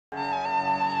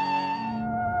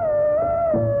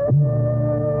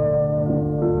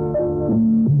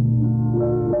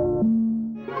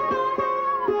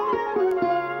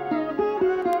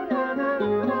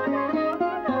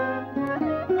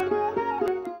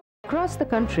Across the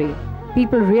country,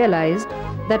 people realized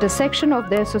that a section of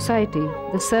their society,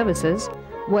 the services,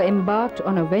 were embarked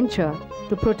on a venture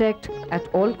to protect at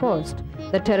all cost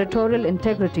the territorial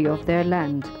integrity of their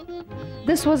land.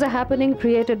 This was a happening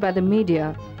created by the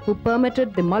media, who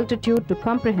permitted the multitude to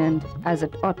comprehend as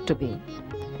it ought to be.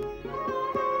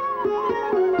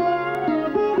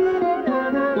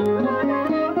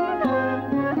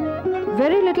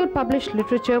 Very little published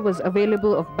literature was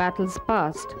available of battles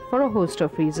past for a host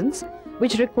of reasons,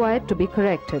 which required to be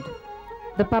corrected.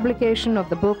 The publication of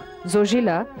the book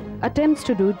Zojila attempts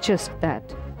to do just that.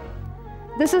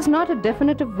 This is not a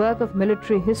definitive work of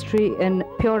military history in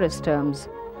purest terms.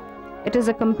 It is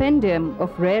a compendium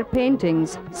of rare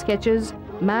paintings, sketches,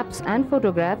 maps and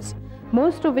photographs,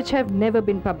 most of which have never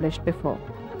been published before.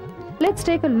 Let's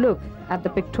take a look at the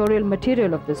pictorial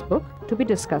material of this book to be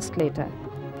discussed later.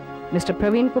 Mr.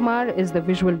 Pravin Kumar is the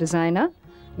visual designer,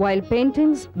 while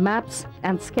paintings, maps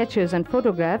and sketches and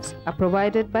photographs are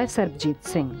provided by Sarbjit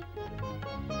Singh.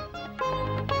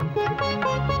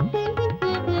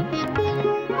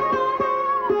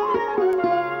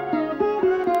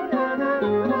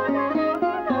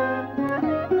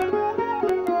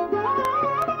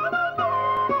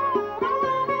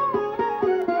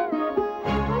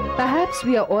 Perhaps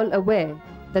we are all aware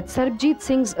that Sarbjit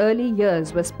Singh's early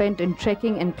years were spent in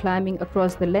trekking and climbing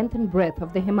across the length and breadth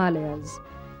of the Himalayas.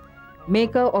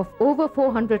 Maker of over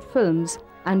 400 films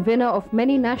and winner of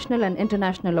many national and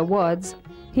international awards,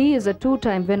 he is a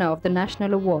two-time winner of the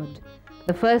National Award,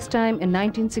 the first time in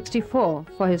 1964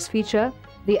 for his feature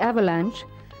The Avalanche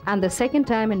and the second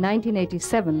time in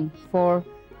 1987 for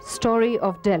Story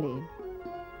of Delhi.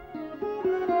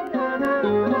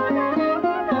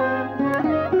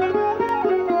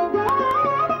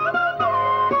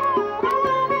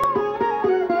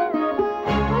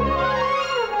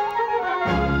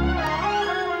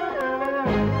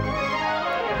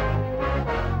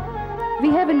 We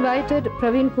have invited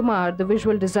Pravin Kumar, the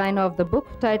visual designer of the book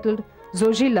titled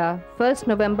Zojila, 1st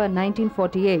November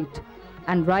 1948,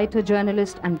 and writer,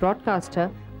 journalist and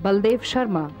broadcaster Baldev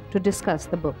Sharma to discuss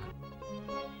the book.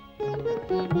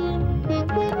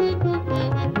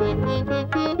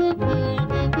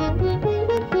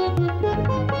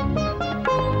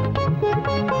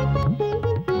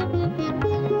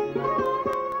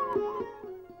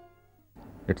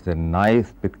 It's a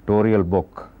nice pictorial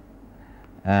book,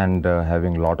 and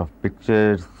having lot of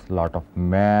pictures, lot of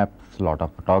maps, lot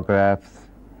of photographs.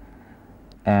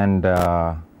 And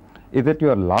is it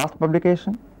your last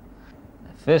publication?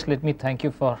 First, let me thank you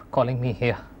for calling me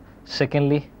here.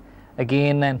 Secondly,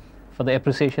 again, and for the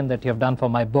appreciation that you have done for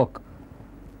my book.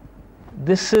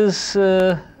 This is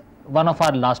one of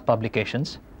our last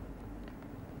publications,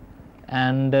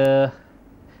 and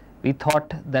we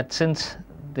thought that since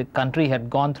the country had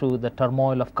gone through the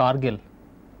turmoil of Kargil,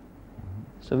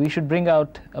 so we should bring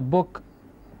out a book,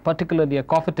 particularly a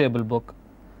coffee table book,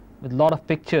 with a lot of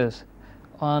pictures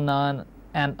on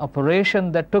an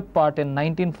operation that took part in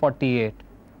 1948,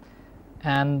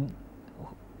 and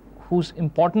whose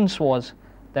importance was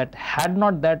that had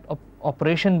not that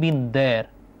operation been there,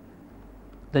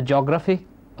 the geography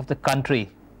of the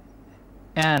country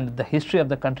and the history of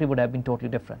the country would have been totally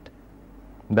different.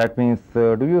 That means,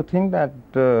 do you think that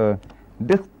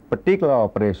this particular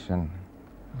operation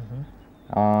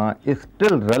is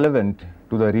still relevant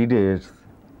to the readers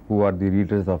who are the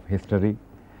readers of history,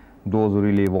 those who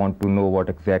really want to know what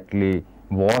exactly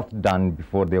was done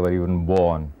before they were even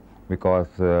born? Because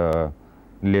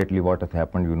lately what has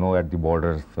happened, you know, at the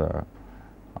borders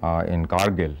in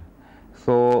Kargil.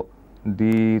 So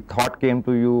the thought came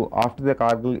to you after the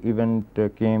Kargil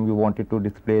event came, you wanted to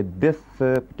display this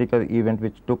particular event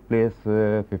which took place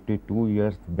 52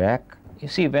 years back? You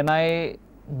see, when I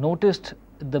noticed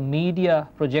the media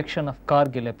projection of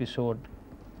Kargil episode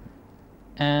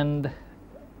and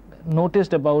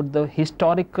noticed about the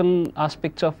historical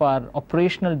aspects of our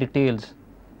operational details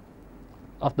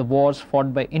of the wars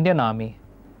fought by Indian Army,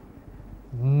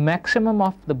 maximum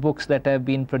of the books that have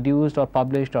been produced or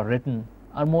published or written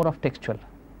are more of textual,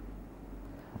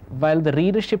 while the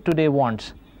readership today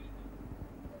wants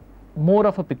more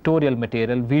of a pictorial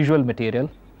material, visual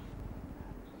material,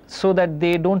 so that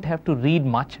they don't have to read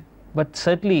much, but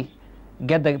certainly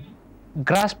get the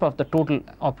grasp of the total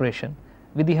operation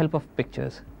with the help of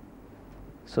pictures.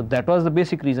 So that was the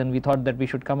basic reason we thought that we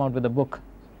should come out with a book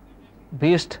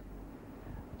based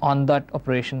on that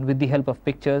operation with the help of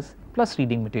pictures plus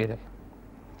reading material.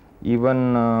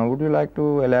 Even would you like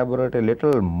to elaborate a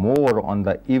little more on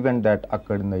the event that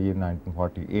occurred in the year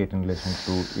 1948 in relation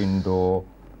to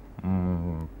Indo-Pak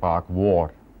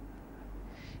war?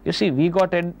 You see, we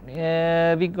got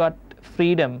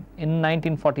freedom in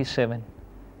 1947,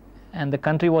 and the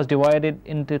country was divided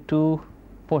into two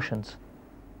portions,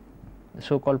 the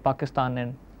so-called Pakistan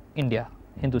and India,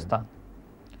 Hindustan.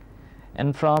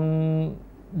 And from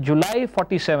July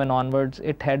 47 onwards,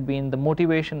 it had been the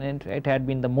motivation and it had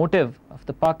been the motive of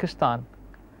the Pakistan,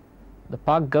 the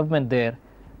Pak government there,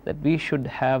 that we should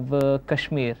have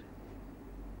Kashmir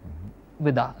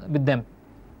with them.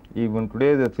 Even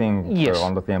today the things Yes. are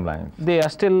on the same lines. They are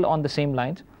still on the same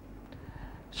lines.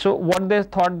 So what they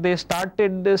thought, they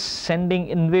started sending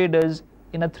invaders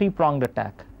in a three-pronged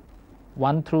attack.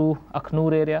 One through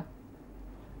Akhnur area,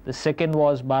 the second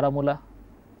was Baramulla,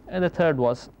 and the third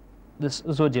was this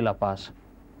Zojila Pass.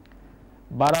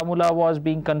 Baramulla was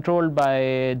being controlled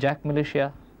by JAK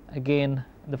militia, again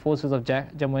the forces of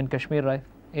Jammu and Kashmir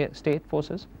state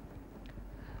forces,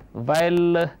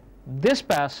 while this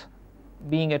pass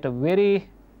being at a very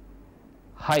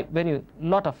high, very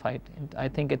lot of height, I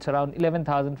think it's around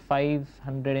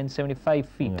 11,575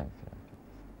 feet. Yes,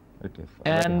 it is.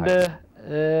 And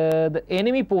the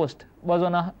enemy post was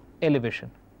on a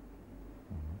elevation.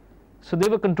 So they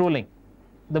were controlling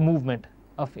the movement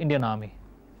of Indian Army.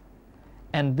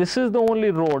 And this is the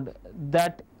only road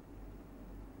that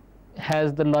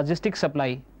has the logistic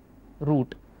supply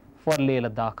route for Leh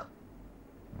Ladakh.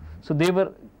 So they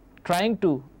were trying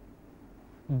to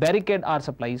barricade our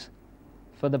supplies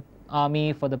for the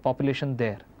army, for the population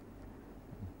there.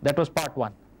 That was part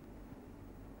one.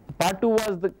 Part two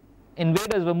was the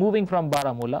invaders were moving from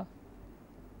Baramulla.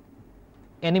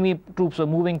 Enemy troops were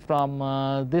moving from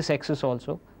this axis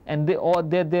also, and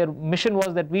their mission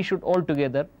was that we should all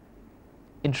together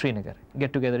in Srinagar,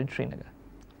 get together in Srinagar.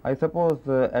 I suppose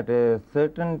at a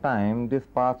certain time this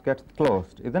pass gets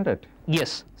closed, isn't it?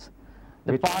 Yes.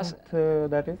 The Which pass, month,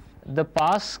 that is? the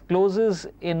pass closes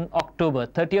in October,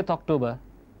 30th October,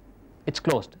 it's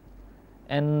closed,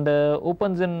 and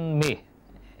opens in May.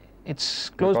 It's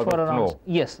closed Because for of around, snow.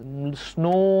 yes,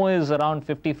 snow is around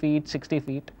 50 feet, 60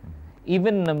 feet.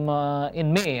 Even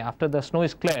in May, after the snow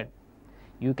is cleared,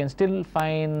 you can still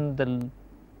find the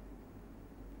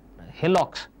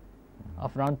hillocks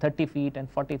of around 30 feet and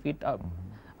 40 feet out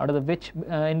of the which,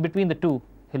 in between the two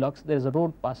hillocks, there is a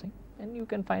road passing, and you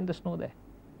can find the snow there.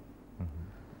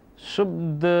 So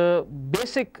the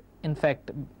basic, in fact,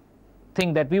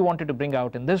 thing that we wanted to bring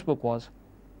out in this book was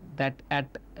that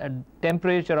at a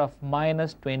temperature of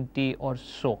 -20 or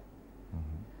so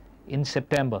in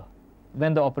September,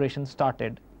 when the operation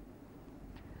started,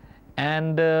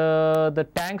 and the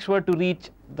tanks were to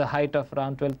reach the height of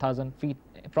around 12,000 feet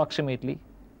approximately,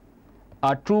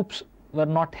 our troops were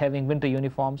not having winter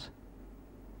uniforms.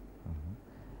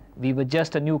 We were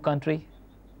just a new country.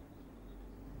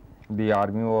 The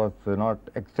army was not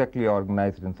exactly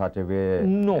organized in such a way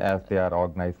No. as they are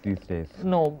organized these days.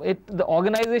 No, the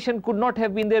organization could not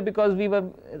have been there because we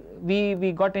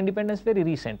got independence very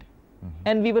recent,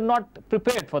 and we were not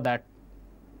prepared for that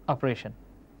operation.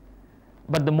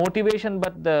 But the motivation,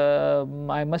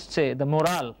 I must say, the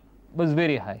morale was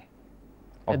very high.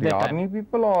 Of at the that army time.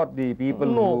 people or the people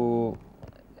No.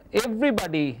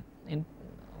 Everybody,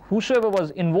 whosoever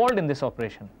was involved in this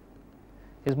operation,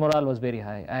 his morale was very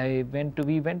high.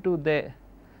 We went to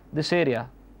this area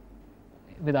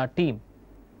with our team,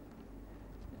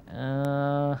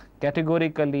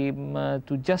 categorically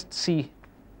to just see,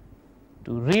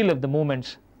 to relive the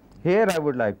moments. Here I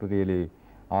would like to really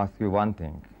ask you one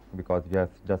thing, because you have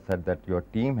just said that your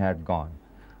team had gone.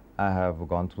 I have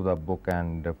gone through the book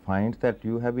and finds that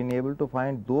you have been able to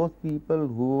find those people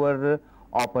who were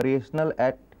operational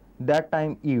at that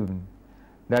time even.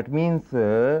 That means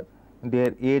their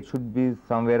age should be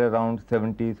somewhere around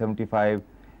 70, 75.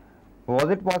 Was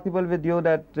it possible with you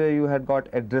that you had got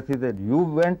addresses that you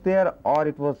went there, or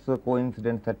it was a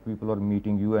coincidence that people were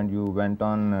meeting you and you went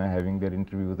on having their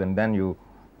interviews and then you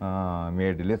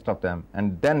made a list of them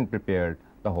and then prepared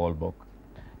the whole book?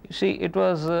 You see, it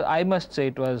was, I must say,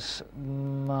 it was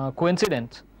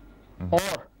coincidence, or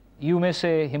you may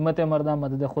say, Himmat-e Marda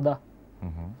Madad-e Khuda,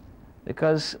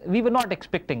 because we were not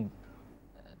expecting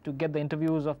to get the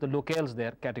interviews of the locals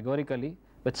there categorically,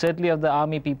 but certainly of the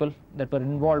army people that were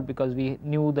involved, because we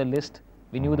knew the list,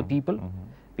 we knew the people,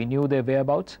 we knew their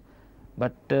whereabouts,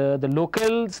 but the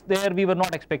locals there, we were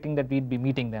not expecting that we'd be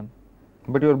meeting them.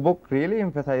 But your book really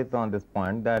emphasized on this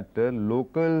point that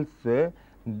locals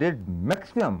did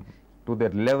maximum to their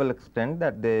level extent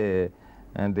that they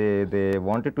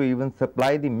wanted to even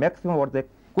supply the maximum what they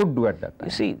could do at that time.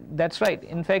 You see, that's right.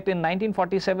 In fact, in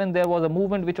 1947, there was a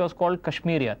movement which was called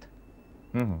Kashmiriyat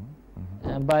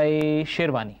by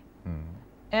Sherwani.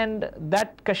 And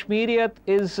that Kashmiriyat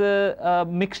is a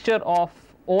mixture of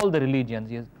all the religions.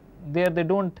 there they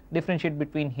don't differentiate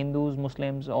between Hindus,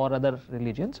 Muslims or other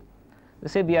religions. They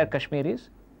say we are Kashmiris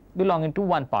belonging to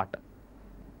one part.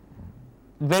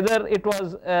 Whether it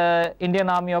was Indian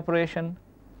Army operation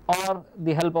or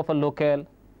the help of a local.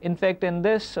 In fact, in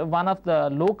this, one of the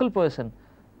local person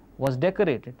was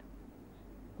decorated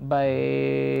by,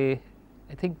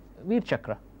 I think, Veer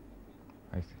Chakra.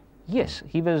 I see. Yes,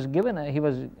 he was given, he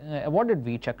was awarded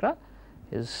Veer Chakra.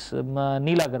 His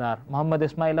Neela Garar, Muhammad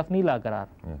Ismail of Neela Garar.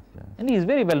 Yes, yes. And he is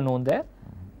very well known there.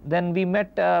 Then we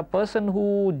met a person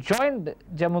who joined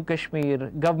Jammu Kashmir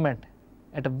government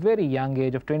at a very young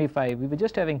age of 25. We were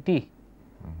just having tea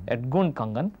at Gund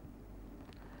Kangan.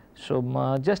 So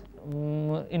just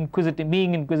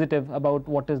being inquisitive about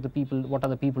what are the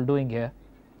people doing here.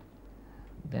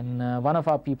 Then one of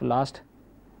our people asked,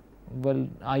 well,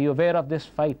 are you aware of this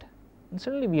fight? And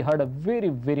suddenly we heard a very,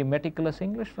 very meticulous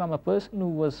English from a person who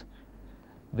was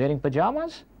wearing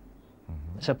pajamas,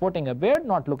 supporting a beard,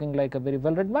 not looking like a very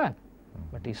well-read man.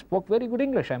 But he spoke very good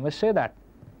English, I must say that.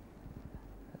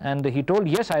 And he told,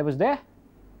 yes, I was there.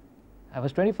 I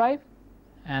was 25.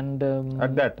 And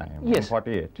at that time, yes,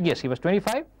 48. Yes, he was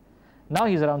 25. Now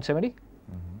he's around 70.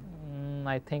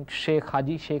 I think Sheikh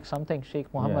Haji, Sheikh something,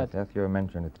 Sheikh Muhammad. Yes, you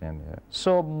mentioned it in there.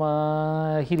 So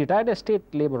he retired as state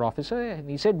labor officer, and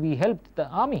he said we helped the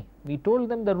army. We told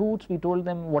them the routes, we told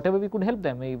them whatever we could help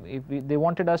them. If they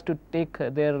wanted us to take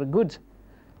their goods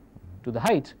to the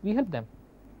heights, we helped them.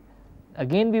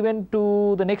 Again we went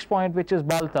to the next point, which is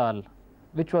Baltal,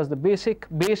 which was the basic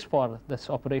base for this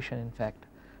operation. In fact,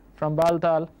 from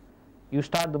Baltal you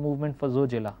start the movement for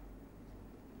Zojila.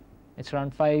 It's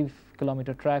around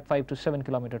 5-kilometer track, 5 to 7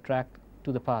 kilometer track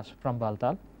to the pass from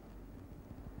Baltal.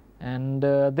 And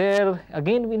there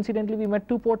again, incidentally, we met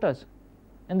two porters,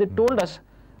 and they told us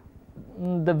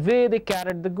the way they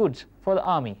carried the goods for the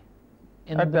army.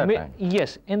 At that time?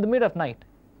 Yes, in the mid of night.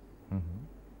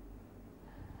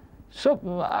 So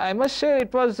I must say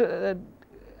it was a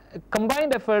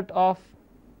combined effort of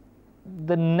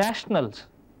the nationals,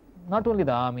 not only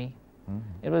the army.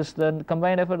 It was the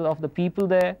combined effort of the people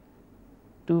there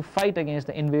to fight against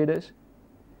the invaders,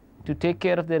 to take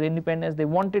care of their independence. They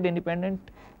wanted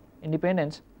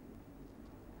independence,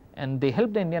 and they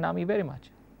helped the Indian Army very much.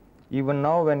 Even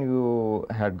now, when you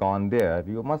had gone there,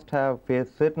 you must have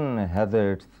faced certain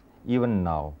hazards even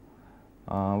now.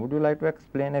 Would you like to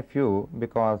explain a few?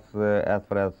 Because as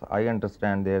far as I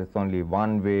understand, there is only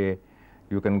one way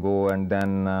you can go, and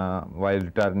then while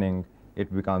returning,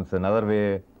 it becomes another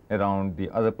way around. The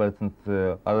other person's,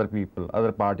 other people,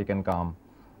 other party can come.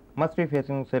 Must be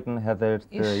facing certain hazards,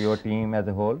 Yes. your team as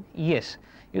a whole? Yes.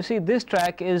 You see, this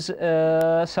track is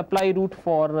a supply route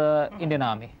for Indian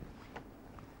Army.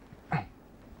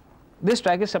 This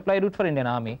track is supply route for Indian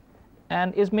Army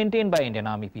and is maintained by Indian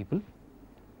Army people.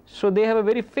 So they have a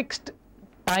very fixed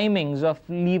timings of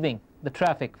leaving the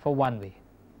traffic for one way.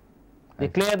 They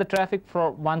clear the traffic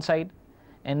from one side,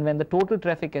 and when the total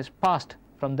traffic is passed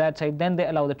from that side, then they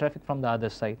allow the traffic from the other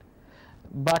side.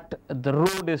 But the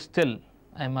road is still,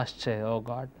 I must say, oh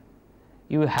God,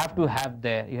 you have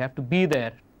to be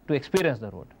there to experience the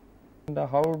road. And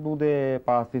how do they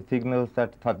pass the signals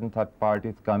that certain third party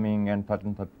is coming and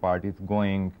certain third party is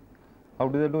going? How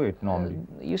do they do it normally?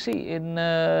 You see, in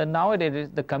nowadays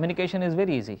the communication is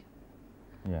very easy.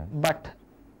 Yeah. But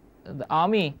the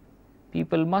army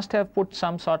people must have put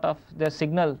some sort of their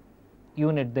signal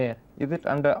unit there. Is it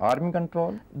under army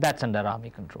control? That's under army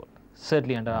control.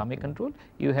 Certainly under army control.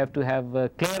 You have to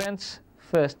have clearance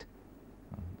first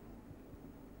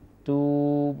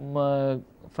to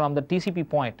from the TCP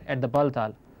point at the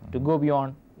Baltal. To go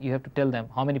beyond, you have to tell them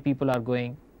how many people are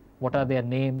going, what are their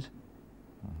names.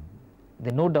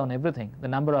 They note down everything, the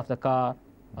number of the car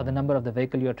or the number of the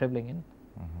vehicle you are traveling in,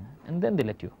 and then they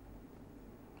let you.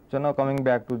 So now coming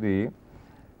back to the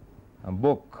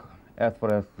book, as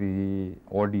far as the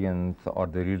audience or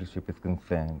the readership is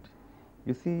concerned,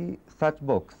 you see such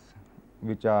books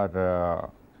which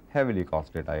are heavily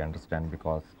costed, I understand,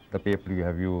 because the paper you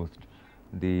have used,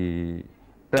 the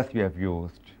press you have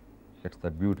used, it's a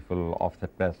beautiful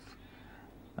offset press.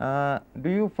 Do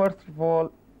you first of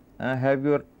all have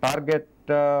your target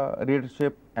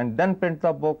readership and then print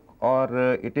the book,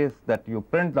 or it is that you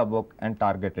print the book and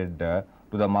target it to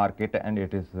the market and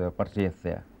it is purchased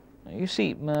there? You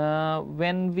see,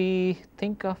 when we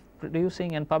think of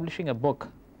producing and publishing a book,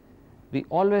 we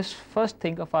always first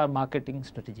think of our marketing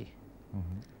strategy.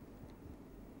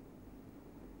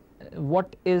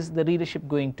 What is the readership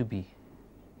going to be?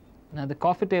 Now, the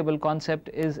coffee table concept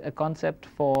is a concept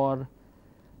for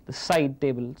the side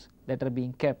tables that are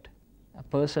being kept. A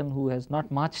person who has not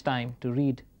much time to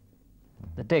read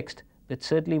the text, that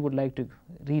certainly would like to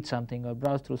read something or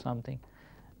browse through something,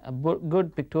 a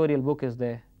good pictorial book is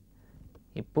there.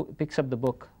 He picks up the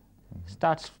book,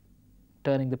 starts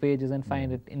turning the pages and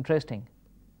find it interesting.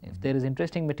 If there is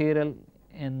interesting material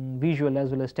in visual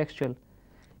as well as textual,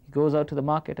 he goes out to the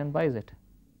market and buys it.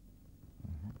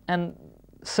 And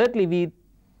certainly we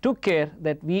took care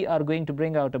that we are going to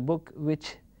bring out a book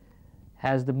which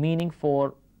has the meaning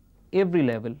for every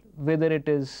level, whether it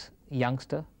is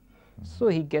youngster, so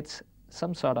he gets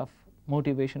some sort of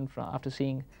motivation from after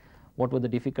seeing what were the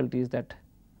difficulties that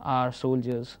our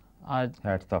soldiers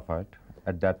had suffered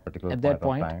at that particular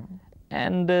point of time.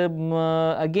 And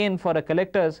again for the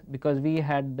collectors, because we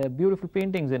had beautiful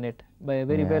paintings in it by a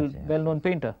very well-known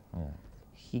painter.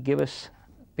 He gave us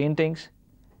paintings,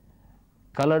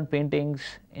 colored paintings,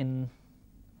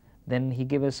 then he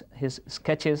gave us his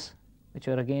sketches, which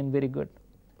are again very good,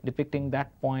 depicting that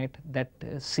point, that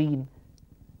scene.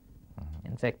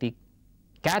 In fact, he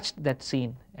catched that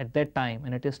scene at that time,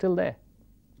 and it is still there.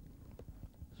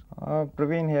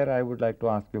 Pravin, here I would like to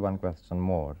ask you one question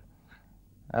more.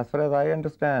 As far as I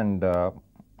understand, I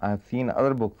have seen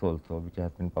other books also which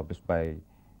have been published by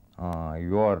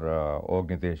your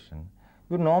organization.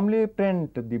 You normally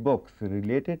print the books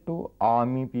related to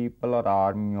army people or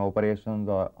army operations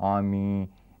or army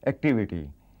activity.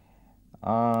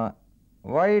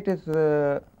 Why it is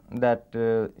that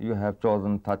you have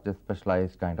chosen such a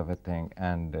specialized kind of a thing,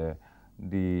 and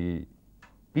the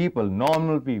people,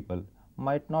 normal people,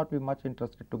 might not be much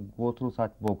interested to go through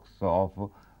such books of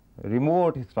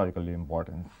remote historical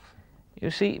importance?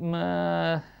 You see,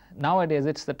 nowadays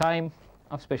it's the time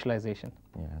of specialization.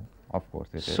 Yes, of course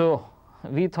it is. So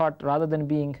we thought rather than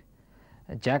being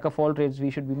a jack of all trades, we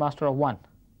should be master of one.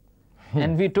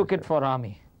 And we took it for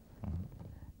army.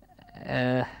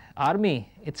 Army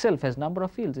itself has number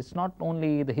of fields. It's not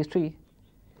only the history,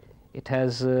 it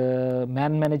has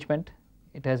man management,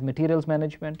 it has materials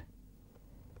management,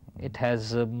 it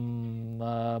has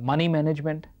money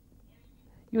management.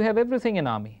 You have everything in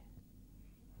army.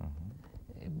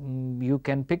 You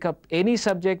can pick up any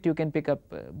subject, you can pick up,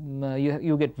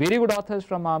 you get very good authors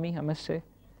from army, I must say.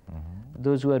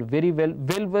 Those who are very well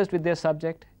versed with their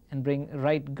subject and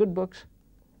write good books.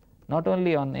 Not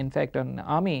only on, in fact, on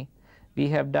army, we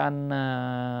have done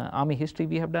army history,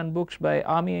 we have done books by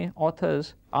army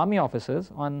authors, army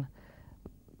officers on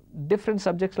different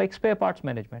subjects like spare parts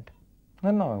management.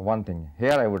 No, one thing,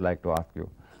 here I would like to ask you.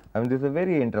 I mean, this is a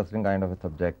very interesting kind of a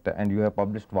subject, and you have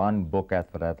published one book, as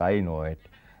far as I know it,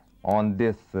 on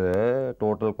this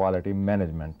total quality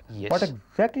management. Yes. What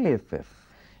exactly is this?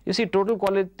 You see, total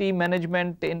quality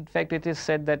management, in fact, it is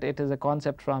said that it is a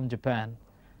concept from Japan.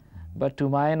 But to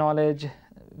my knowledge,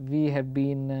 we have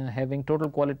been having total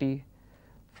quality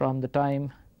from the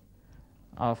time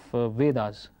of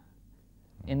Vedas.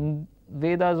 In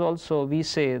Vedas also, we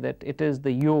say that it is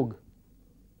the yoga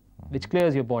which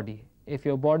clears your body. If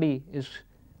your body is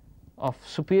of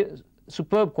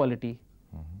superb quality,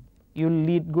 you will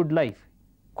lead good life,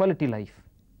 quality life.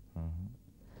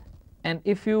 And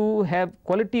if you have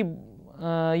quality,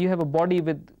 you have a body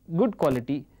with good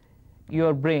quality,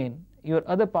 your brain, your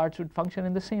other parts would function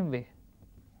in the same way.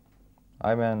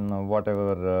 I mean,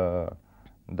 whatever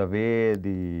the way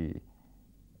the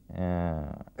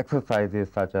exercises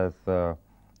such as the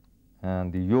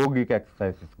yogic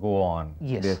exercises go on.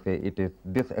 Yes. They say it is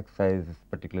this exercise is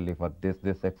particularly for this,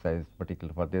 this exercise is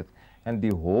particular for this, and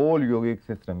the whole yogic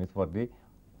system is for the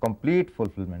complete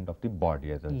fulfillment of the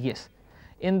body as well. Yes.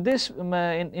 In this,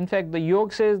 in fact, the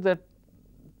yoga says that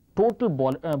total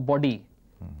body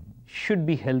should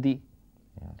be healthy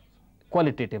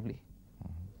qualitatively.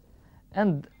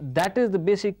 And that is the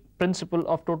basic principle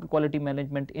of total quality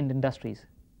management in industries.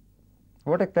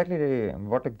 What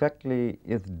exactly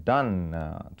is done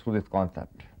through this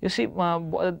concept? You see,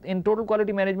 in total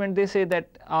quality management, they say that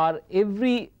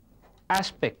every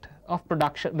aspect of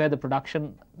production, where the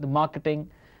production, the marketing,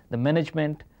 the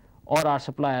management, or our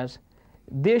suppliers,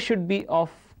 they should be of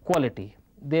quality.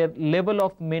 Their level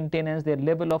of maintenance, their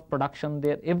level of production,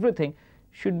 their everything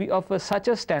should be of such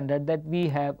a standard that we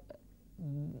have,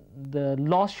 the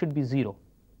loss should be zero.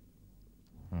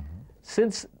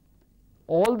 Since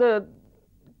all the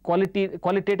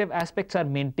qualitative aspects are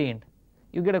maintained,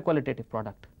 you get a qualitative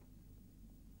product.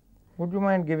 Would you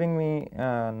mind giving me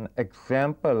an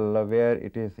example where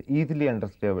it is easily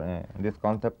understandable, this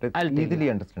concept is easily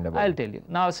understandable? I'll tell you.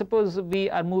 Now, suppose we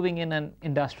are moving in an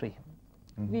industry.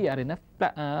 We are in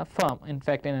a firm, in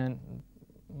fact, in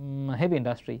a heavy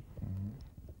industry,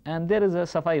 and there is a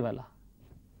safai wala.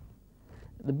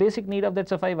 The basic need of that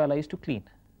safai wala is to clean.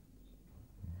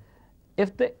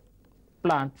 If the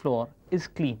plant floor is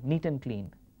clean, neat and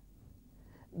clean,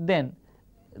 then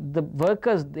the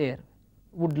workers there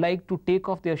would like to take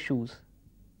off their shoes,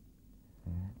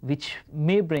 which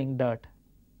may bring dirt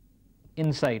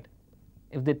inside.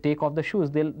 If they take off the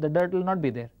shoes, the dirt will not be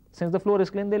there. Since the floor is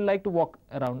clean, they'll like to walk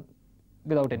around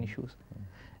without any shoes.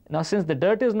 Now, since the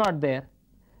dirt is not there,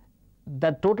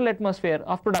 the total atmosphere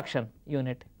of production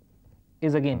unit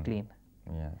is again clean.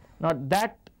 Yes. Now,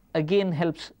 that again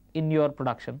helps in your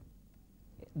production,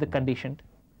 the conditioned.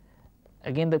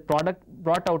 Again, the product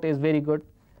brought out is very good.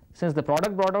 Since the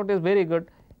product brought out is very good,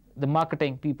 the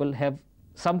marketing people have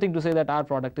something to say that our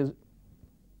product is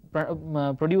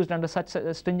produced under such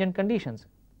stringent conditions.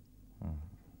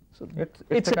 So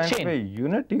it's a kind chain. of a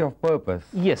unity of purpose.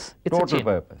 Yes, it's total a chain.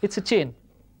 Purpose. It's a chain.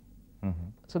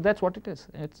 So that's what it is.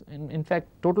 It's in fact,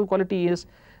 total quality is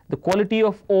the quality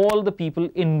of all the people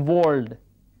involved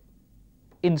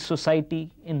in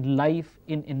society, in life,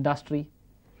 in industry.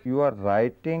 You are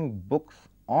writing books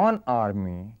on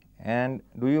army, and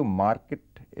do you market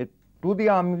it to the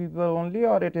army people only,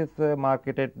 or it is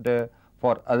marketed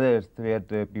for others where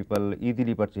the people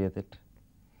easily purchase it?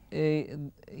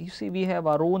 You see, we have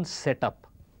our own setup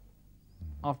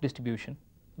of distribution.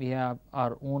 We have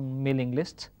our own mailing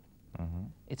lists.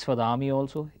 It's for the army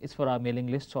also, it's for our mailing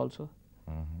lists also.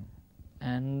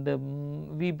 And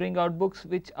we bring out books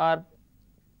which are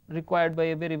required by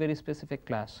a very, very specific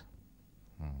class.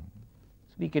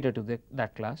 So we cater to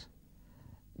that class.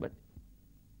 But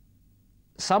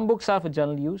some books are for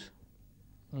general use,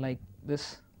 like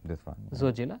this one.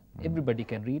 Zojila. Everybody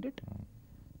can read it.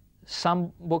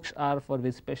 Some books are for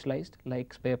very specialized,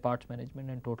 like spare parts management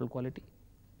and total quality.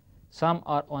 Some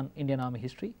are on Indian Army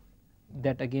history.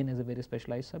 That again is a very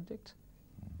specialized subject.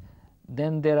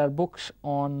 Then there are books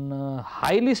on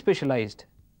highly specialized,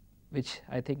 which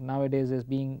I think nowadays is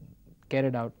being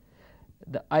carried out,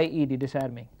 the IED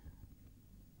disarming.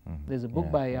 There's a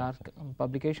book by our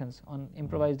publications on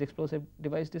improvised explosive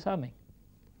device disarming.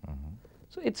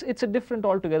 So it's a different,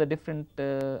 altogether different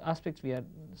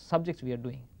subjects we are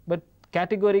doing, but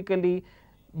categorically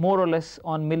more or less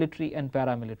on military and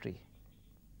paramilitary.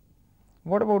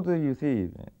 What about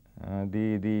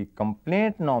the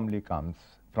complaint normally comes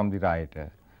from the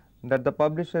writer that the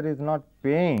publisher is not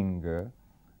paying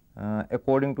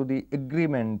according to the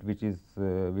agreement which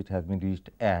has been reached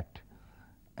at,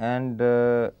 and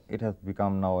it has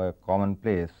become now a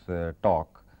commonplace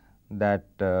talk that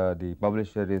the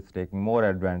publisher is taking more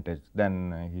advantage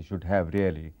than he should have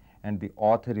really, and the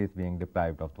author is being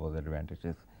deprived of those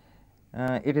advantages.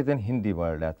 It is in Hindi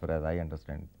world, as far as I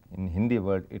understand. In Hindi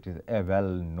world, it is a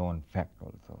well-known fact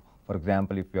also. For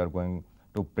example, if you are going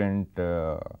to print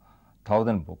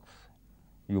 1,000 books,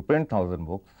 you print 1,000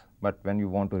 books, but when you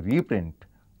want to reprint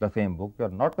the same book, you are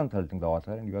not consulting the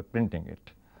author and you are printing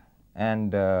it.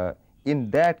 And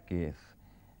in that case,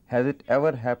 has it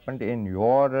ever happened in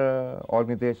your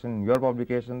organization, your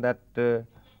publication, that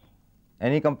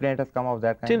any complaint has come of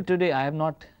that kind? Till today, I have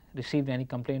not received any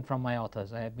complaint from my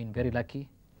authors. I have been very lucky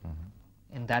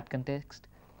in that context.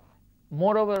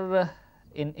 Moreover,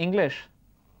 in English,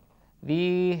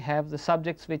 we have the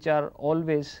subjects which are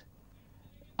always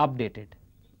updated.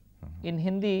 In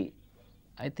Hindi,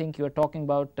 I think you are talking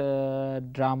about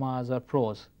dramas or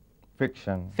prose.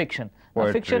 Fiction. Fiction.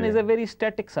 Now, fiction is a very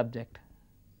static subject.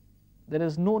 There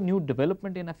is no new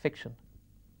development in a fiction.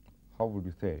 How would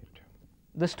you say it?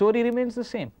 The story remains the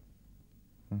same.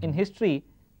 In history,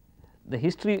 the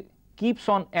history keeps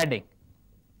on adding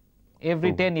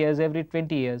every 10 years, every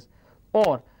 20 years,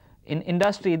 or in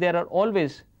industry there are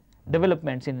always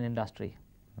developments in industry.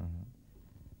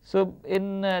 So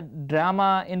in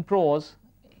drama, in prose,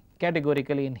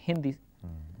 categorically in Hindi,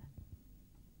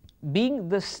 being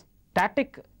the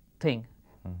static thing,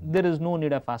 there is no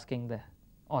need of asking the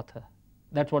author.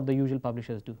 That's what the usual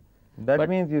publishers do. That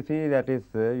means, you see, that is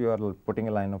you are putting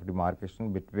a line of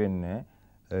demarcation between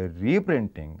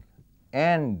reprinting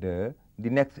and the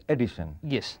next edition.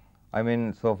 Yes. I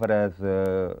mean, so far as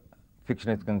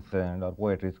fiction is concerned, or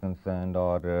poetry is concerned,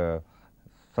 or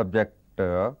subject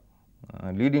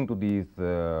leading to these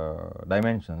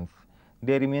dimensions,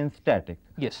 they remain static.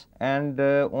 Yes. And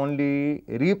only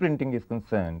reprinting is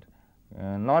concerned,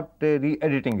 not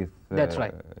re-editing is That's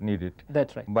right. needed.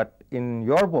 That's right. But in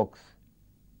your books,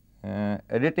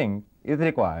 editing is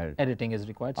required. Editing is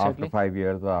required, After certainly. 5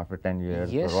 years or after 10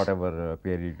 years, Yes. or whatever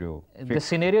period you The fix.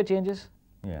 scenario changes.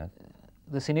 Yes.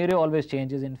 The scenario always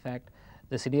changes, in fact.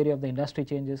 The scenario of the industry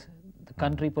changes. The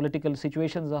country, political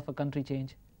situations of a country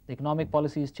change. The economic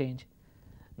policies change.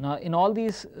 Now, in all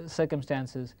these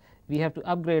circumstances, we have to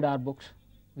upgrade our books.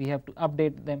 We have to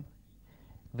update them.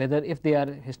 Whether if they are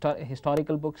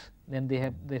historical books, then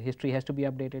their history has to be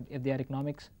updated. If they are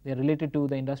economics, they are related to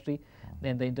the industry,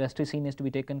 then the industry scene is to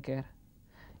be taken care.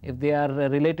 If they are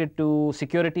related to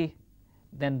security,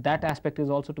 then that aspect is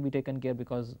also to be taken care,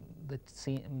 because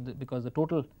the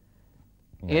total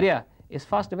area is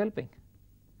fast developing.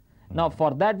 Now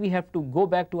for that we have to go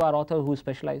back to our author who is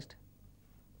specialized,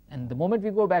 and the moment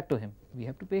we go back to him, we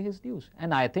have to pay his dues,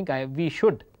 and I think we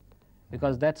should,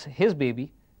 because that's his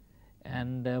baby,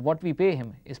 and what we pay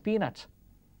him is peanuts.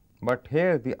 But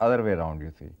here the other way around,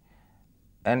 you see.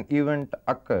 An event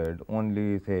occurred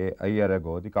only, say, a year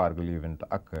ago, the Kargil event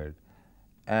occurred,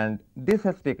 and this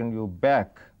has taken you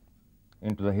back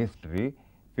into the history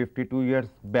 52 years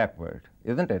backward,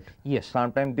 isn't it? Yes.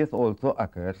 Sometimes this also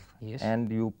occurs, yes,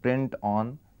 and you print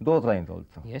on those lines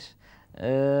also. Yes.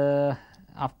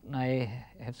 I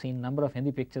have seen number of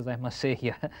Hindi pictures, I must say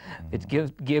here, which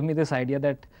gave me this idea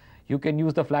that you can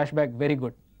use the flashback very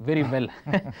good, very well.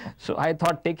 So I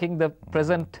thought, taking the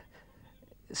present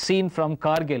scene from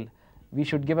Kargil, we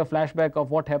should give a flashback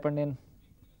of what happened in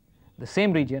the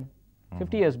same region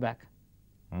 50 years back.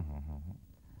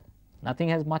 Nothing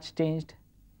has much changed.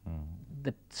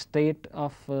 The state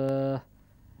of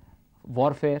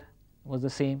warfare was the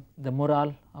same. The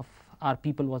morale of our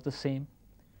people was the same.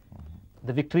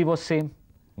 The victory was same.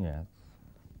 Yes.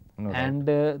 No, and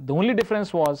the only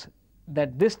difference was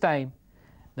that this time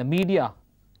the media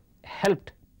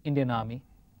helped Indian Army,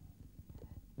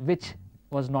 which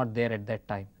was not there at that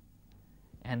time.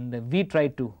 And we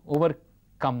tried to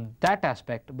overcome that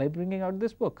aspect by bringing out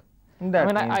this book.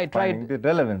 That I tried the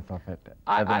relevance of it.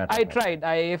 I tried.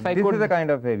 If I could. This is a kind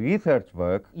of a research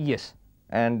work. Yes.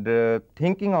 And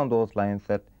thinking on those lines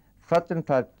that such and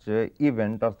such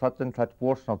event or such and such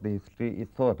portion of the history is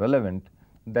so relevant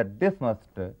that this must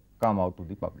come out to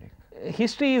the public.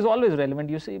 History is always relevant.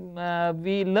 You see,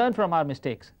 we learn from our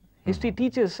mistakes. History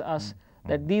teaches us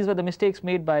that these were the mistakes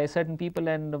made by certain people,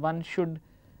 and one should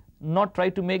not try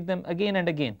to make them again and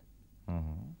again.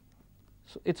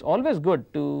 So it's always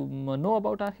good to know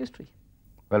about our history.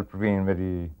 Well, Pravin,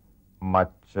 very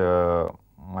much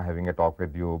having a talk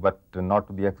with you, but not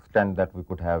to the extent that we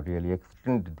could have really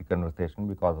extended the conversation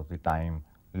because of the time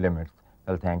limits.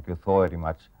 Well, thank you so very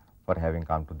much for having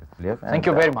come to this place. Thank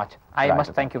you very much. I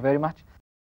must thank you very much.